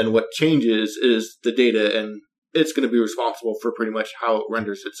 And then what changes is the data, and it's going to be responsible for pretty much how it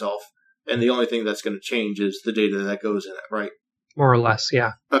renders itself. And the only thing that's going to change is the data that goes in it, right? More or less,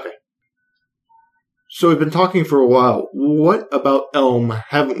 yeah. Okay. So we've been talking for a while. What about Elm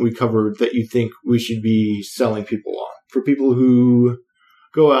haven't we covered that you think we should be selling people on? For people who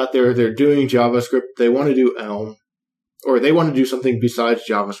go out there, they're doing JavaScript, they want to do Elm, or they want to do something besides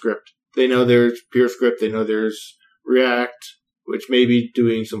JavaScript. They know there's PureScript, they know there's React, which may be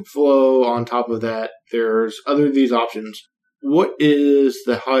doing some Flow on top of that. There's other of these options. What is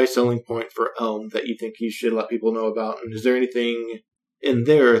the high selling point for Elm that you think you should let people know about? And is there anything in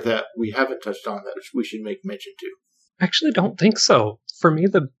there that we haven't touched on that we should make mention to? I actually don't think so. For me,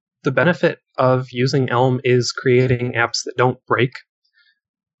 the benefit of using Elm is creating apps that don't break.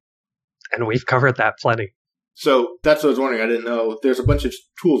 And we've covered that plenty. So that's what I was wondering. I didn't know. There's a bunch of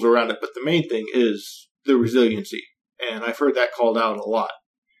tools around it, but the main thing is the resiliency. And I've heard that called out a lot.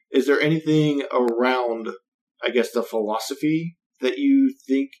 Is there anything around, I guess, the philosophy that you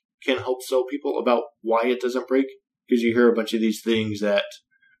think can help sell people about why it doesn't break? Because you hear a bunch of these things that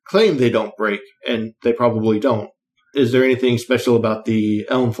claim they don't break, and they probably don't. Is there anything special about the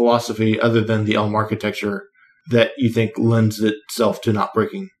Elm philosophy other than the Elm architecture that you think lends itself to not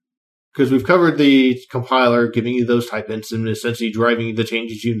breaking? Because we've covered the compiler giving you those type-ins and essentially driving you the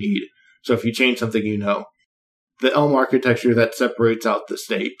changes you need. So if you change something, you know. The Elm architecture that separates out the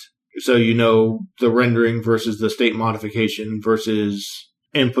state. So you know the rendering versus the state modification versus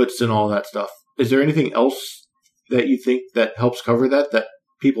inputs and all that stuff. Is there anything else that you think that helps cover that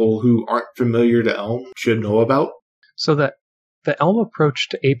people who aren't familiar to Elm should know about? So that the Elm approach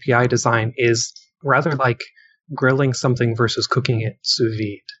to API design is rather like grilling something versus cooking it sous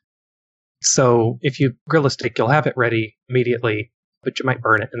vide. So if you grill a steak, you'll have it ready immediately, but you might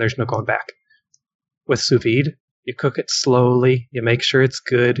burn it and there's no going back. With sous vide, you cook it slowly, you make sure it's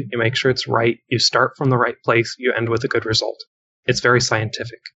good, you make sure it's right, you start from the right place, you end with a good result. It's very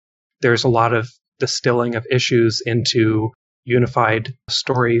scientific. There's a lot of distilling of issues into unified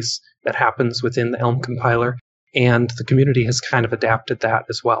stories that happens within the Elm compiler, and the community has kind of adapted that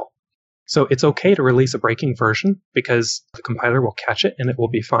as well. So it's okay to release a breaking version because the compiler will catch it and it will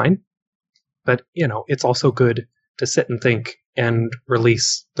be fine. But, it's also good to sit and think and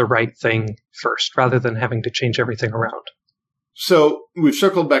release the right thing first, rather than having to change everything around. So we've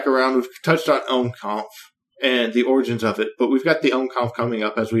circled back around. We've touched on ElmConf and the origins of it, but we've got the ElmConf coming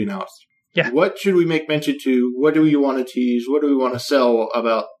up as we announced. Yeah. What should we make mention to? What do we want to tease? What do we want to sell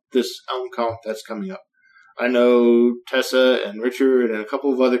about this ElmConf that's coming up? I know Tessa and Richard and a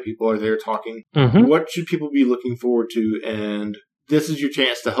couple of other people are there talking. Mm-hmm. What should people be looking forward to? And this is your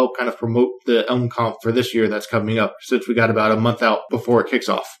chance to help kind of promote the ElmConf for this year that's coming up, since we got about a month out before it kicks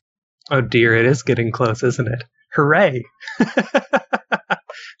off. Oh dear, it is getting close, isn't it? Hooray!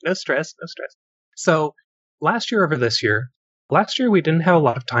 No stress. So, last year we didn't have a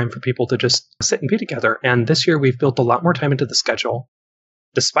lot of time for people to just sit and be together, and this year we've built a lot more time into the schedule,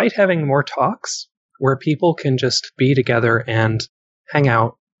 despite having more talks, where people can just be together and hang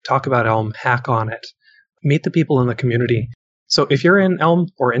out, talk about Elm, hack on it, meet the people in the community. So if you're in Elm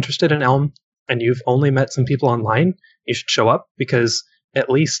or interested in Elm and you've only met some people online, you should show up, because at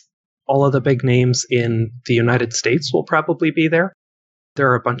least all of the big names in the United States will probably be there. There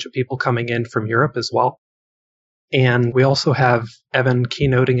are a bunch of people coming in from Europe as well. And we also have Evan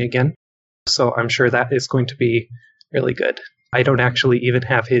keynoting again. So I'm sure that is going to be really good. I don't actually even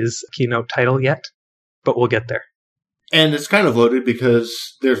have his keynote title yet, but we'll get there. And it's kind of loaded because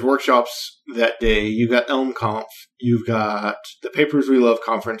there's workshops that day. You've got ElmConf. You've got the Papers We Love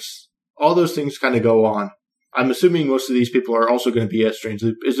conference. All those things kind of go on. I'm assuming most of these people are also going to be at Strange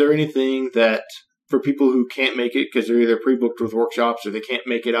Loop. Is there anything that, for people who can't make it because they're either pre-booked with workshops or they can't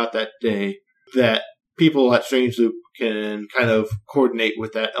make it out that day, that people at Strange Loop can kind of coordinate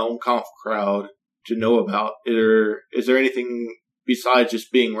with that ElmConf crowd to know about? Is there anything besides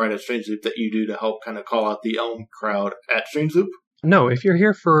just being right at Strange Loop that you do to help kind of call out the Elm crowd at Strange Loop? No, if you're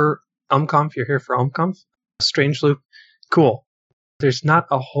here for ElmConf, you're here for ElmConf. Strange Loop, cool. There's not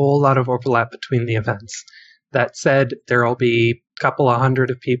a whole lot of overlap between the events. That said, there'll be a couple of hundred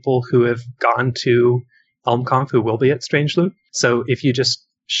of people who have gone to ElmConf who will be at Strange Loop. So if you just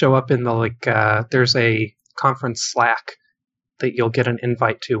show up in the, there's a conference Slack that you'll get an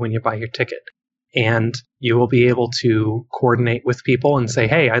invite to when you buy your ticket. And you will be able to coordinate with people and say,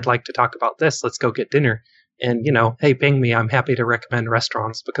 hey, I'd like to talk about this. Let's go get dinner. And, hey, ping me. I'm happy to recommend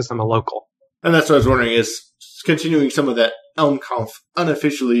restaurants because I'm a local. And that's what I was wondering, is continuing some of that ElmConf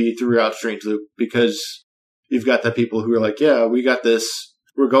unofficially throughout Strange Loop, because you've got the people who are like, yeah, we got this.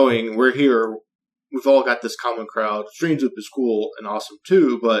 We're going. We're here. We've all got this common crowd. Strange Loop is cool and awesome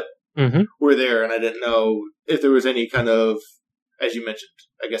too, but we're there. And I didn't know if there was any kind of, as you mentioned,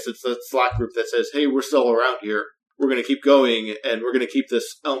 I guess it's a Slack group that says, hey, we're still around here. we're going to keep going, and we're going to keep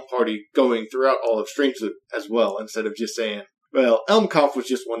this Elm party going throughout all of Strange Loop as well, instead of just saying, well, ElmConf was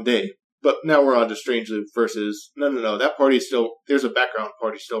just one day, but now we're on to Strange Loop versus, no, that party is still, there's a background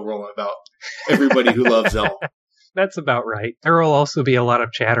party still rolling about everybody who loves Elm. That's about right. There will also be a lot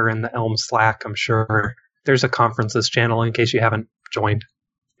of chatter in the Elm Slack, I'm sure. There's a conferences channel in case you haven't joined.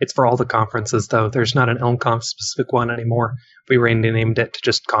 It's for all the conferences, though. There's not an ElmConf specific one anymore. We renamed it to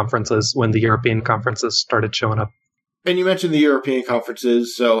just conferences when the European conferences started showing up. And you mentioned the European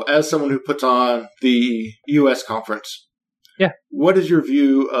conferences, so as someone who puts on the U.S. conference, yeah, what is your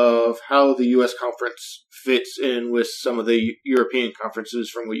view of how the U.S. conference fits in with some of the European conferences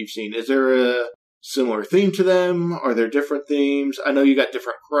from what you've seen? Is there a similar theme to them? Are there different themes? I know you got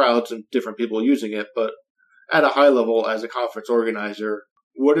different crowds and different people using it, but at a high level, as a conference organizer,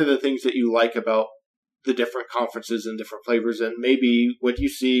 what are the things that you like about the different conferences and different flavors, and maybe what you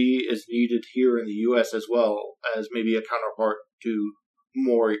see is needed here in the U.S. as well as maybe a counterpart to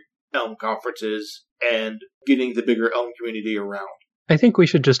more Elm conferences and getting the bigger Elm community around? I think we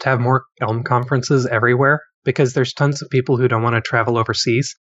should just have more Elm conferences everywhere, because there's tons of people who don't want to travel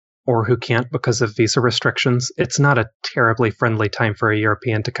overseas or who can't because of visa restrictions. It's not a terribly friendly time for a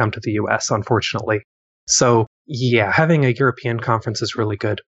European to come to the US, unfortunately. So, yeah, having a European conference is really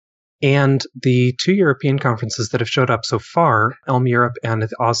good. And the two European conferences that have showed up so far, Elm Europe and the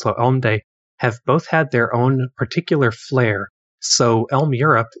Oslo Elm Day, have both had their own particular flair. So Elm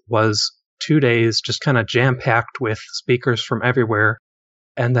Europe was 2 days just kind of jam-packed with speakers from everywhere.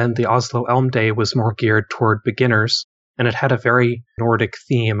 And then the Oslo Elm Day was more geared toward beginners. And it had a very Nordic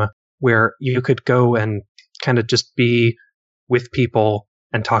theme where you could go and kind of just be with people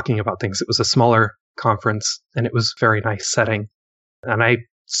and talking about things. It was a smaller conference and it was a very nice setting. And I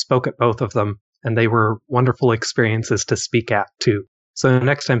spoke at both of them, and they were wonderful experiences to speak at, too. So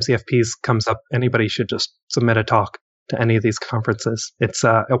next time CFPs comes up, anybody should just submit a talk to any of these conferences. It's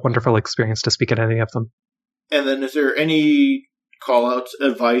a wonderful experience to speak at any of them. And then is there any call-outs,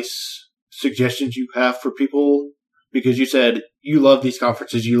 advice, suggestions you have for people? Because you said you love these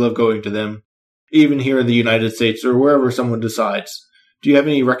conferences, you love going to them, even here in the United States or wherever someone decides. Do you have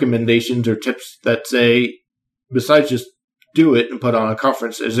any recommendations or tips that say, besides just do it and put on a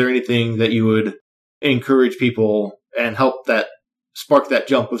conference, is there anything that you would encourage people and help that spark that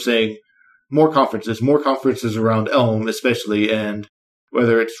jump of saying more conferences around Elm especially, and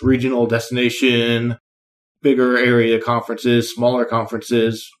whether it's regional destination, bigger area conferences, smaller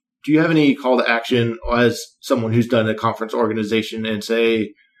conferences? Do you have any call to action as someone who's done a conference organization, and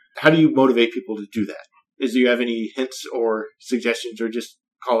say, how do you motivate people to do that? Do you have any hints or suggestions or just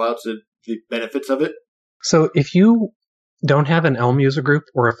call outs of the benefits of it? So if you don't have an Elm user group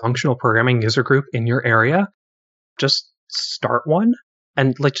or a functional programming user group in your area, just start one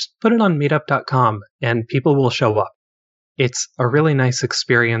and just put it on meetup.com and people will show up. It's a really nice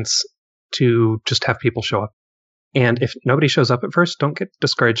experience to just have people show up. And if nobody shows up at first, don't get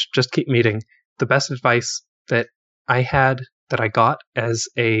discouraged. Just keep meeting. The best advice that I got as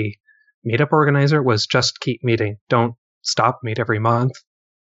a meetup organizer was just keep meeting. Don't stop, meet every month.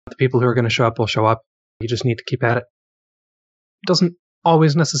 The people who are going to show up will show up. You just need to keep at it. It doesn't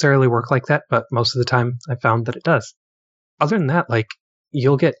always necessarily work like that, but most of the time I found that it does. Other than that,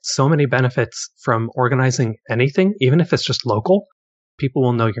 you'll get so many benefits from organizing anything, even if it's just local. People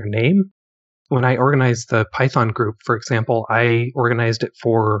will know your name. When I organized the Python group, for example, I organized it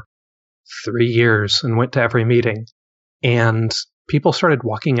for 3 years and went to every meeting. And people started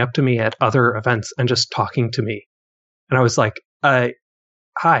walking up to me at other events and just talking to me. And I was like,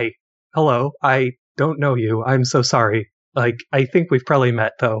 hi, hello, I don't know you. I'm so sorry. I think we've probably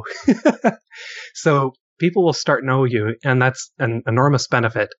met, though. So people will start know you, and that's an enormous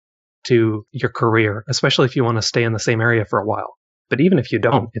benefit to your career, especially if you want to stay in the same area for a while. But even if you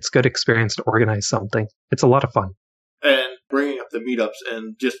don't, it's a good experience to organize something. It's a lot of fun. And bringing up the meetups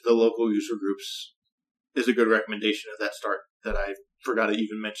and just the local user groups is a good recommendation at that start that I forgot to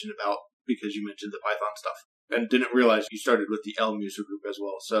even mention about, because you mentioned the Python stuff and didn't realize you started with the Elm user group as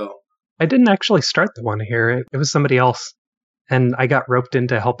well. So I didn't actually start the one here. It was somebody else. And I got roped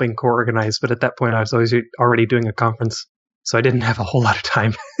into helping co-organize, but at that point I was always already doing a conference, so I didn't have a whole lot of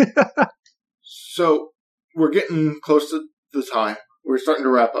time. So we're getting close to the time. We're starting to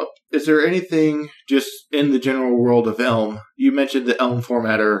wrap up. Is there anything just in the general world of Elm? You mentioned the Elm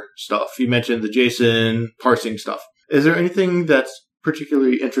formatter stuff. You mentioned the JSON parsing stuff. Is there anything that's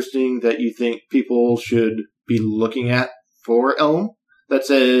particularly interesting that you think people should be looking at for Elm that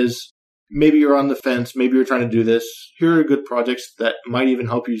says, maybe you're on the fence, maybe you're trying to do this, here are good projects that might even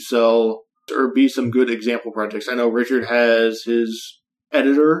help you sell or be some good example projects? I know Richard has his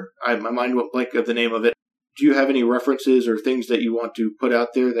editor. My mind went blank of the name of it. do you have any references or things that you want to put out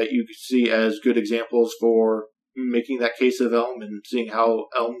there that you see as good examples for making that case of Elm and seeing how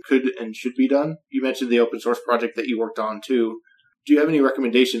Elm could and should be done? You mentioned the open source project that you worked on too. Do you have any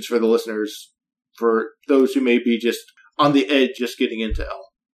recommendations for the listeners, for those who may be just on the edge, just getting into Elm?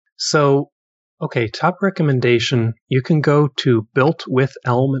 So, okay, top recommendation, you can go to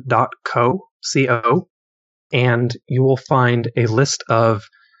builtwithelm.co, C-O, and you will find a list of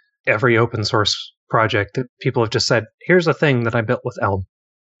every open source project that people have just said, here's a thing that I built with Elm.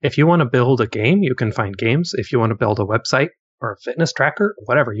 If you want to build a game, you can find games. If you want to build a website or a fitness tracker,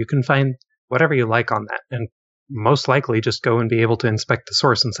 whatever, you can find whatever you like on that. And most likely just go and be able to inspect the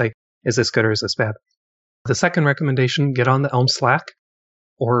source and say, is this good or is this bad? The second recommendation, get on the Elm Slack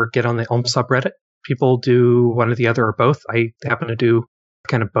or get on the Elm subreddit. People do one or the other or both. I happen to do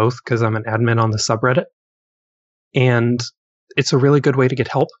kind of both because I'm an admin on the subreddit. And it's a really good way to get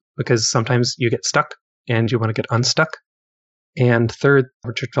help because sometimes you get stuck and you want to get unstuck. And third,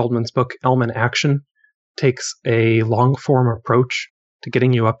 Richard Feldman's book, Elm in Action, takes a long-form approach to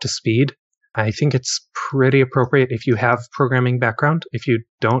getting you up to speed. I think it's pretty appropriate if you have programming background. If you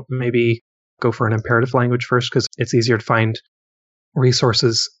don't, maybe go for an imperative language first because it's easier to find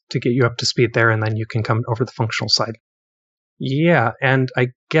resources to get you up to speed there, and then you can come over the functional side. Yeah, and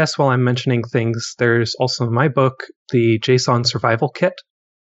I guess while I'm mentioning things, there's also my book, the JSON Survival Kit,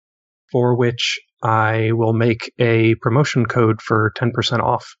 for which I will make a promotion code for 10%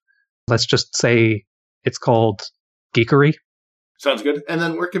 off. Let's just say it's called Geekery. Sounds good. And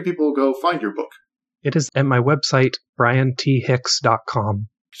then where can people go find your book? It is at my website, brianthicks.com.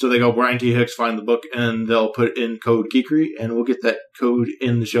 So they go Brian T. Hicks, find the book, and they'll put in code Geekery, and we'll get that code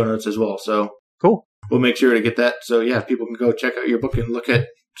in the show notes as well. So cool. We'll make sure to get that. So yeah, people can go check out your book and look at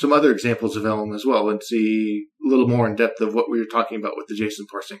some other examples of Elm as well and see a little more in depth of what we were talking about with the JSON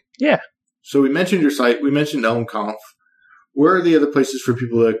parsing. Yeah. So we mentioned your site. We mentioned ElmConf. Where are the other places for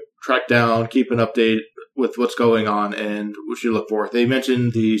people to track down, keep an update with what's going on, and what you look for? They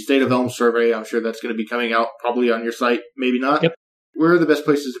mentioned the State of Elm survey. I'm sure that's going to be coming out probably on your site. Maybe not. Yep. Where are the best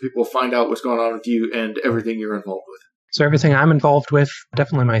places that people find out what's going on with you and everything you're involved with? So everything I'm involved with,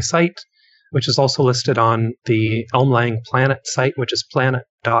 definitely my site, which is also listed on the ElmLang Planet site, which is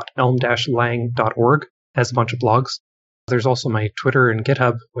planet.elm-lang.org, has a bunch of blogs. There's also my Twitter and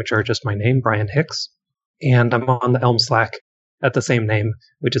GitHub, which are just my name, Brian Hicks. And I'm on the Elm Slack at the same name,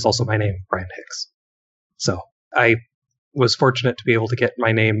 which is also my name, Brian Hicks. So I was fortunate to be able to get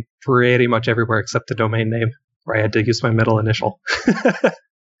my name pretty much everywhere except the domain name, where I had to use my middle initial.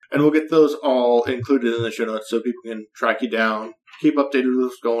 And we'll get those all included in the show notes so people can track you down, keep updated with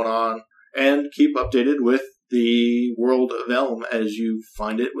what's going on, and keep updated with the world of Elm as you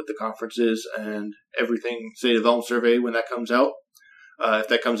find it with the conferences and everything State of Elm survey when that comes out. If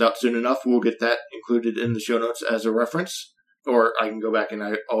that comes out soon enough, we'll get that included in the show notes as a reference, or I can go back and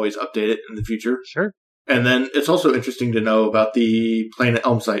I always update it in the future. Sure. And then it's also interesting to know about the Planet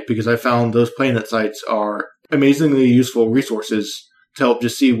Elm site because I found those Planet sites are amazingly useful resources to help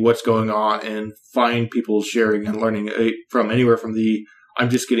just see what's going on and find people sharing and learning from anywhere from the I'm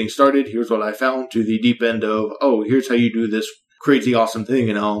just getting started, here's what I found, to the deep end of, oh, here's how you do this crazy awesome thing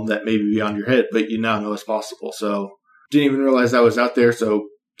in Elm that may be beyond your head, but you now know it's possible. So didn't even realize that was out there. So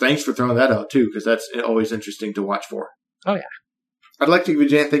thanks for throwing that out too, because that's always interesting to watch for. Oh, yeah. I'd like to give a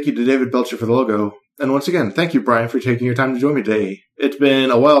giant thank you to David Belcher for the logo. And once again, thank you, Brian, for taking your time to join me today. It's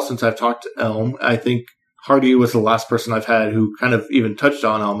been a while since I've talked to Elm. I think Hardy was the last person I've had who kind of even touched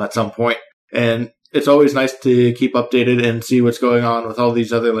on Elm at some point. And it's always nice to keep updated and see what's going on with all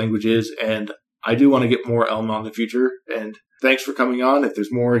these other languages. And I do want to get more Elm on in the future. And thanks for coming on. If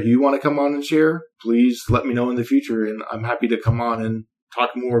there's more you want to come on and share, please let me know in the future. And I'm happy to come on and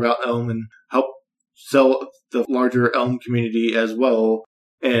talk more about Elm and help sell the larger Elm community as well.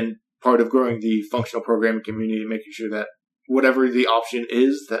 And part of growing the functional programming community, making sure that whatever the option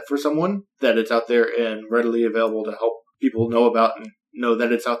is that for someone, that it's out there and readily available to help people know about and know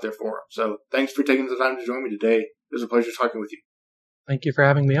that it's out there for them. So thanks for taking the time to join me today. It was a pleasure talking with you. Thank you for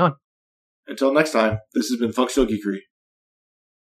having me on. Until next time, this has been Functional Geekery.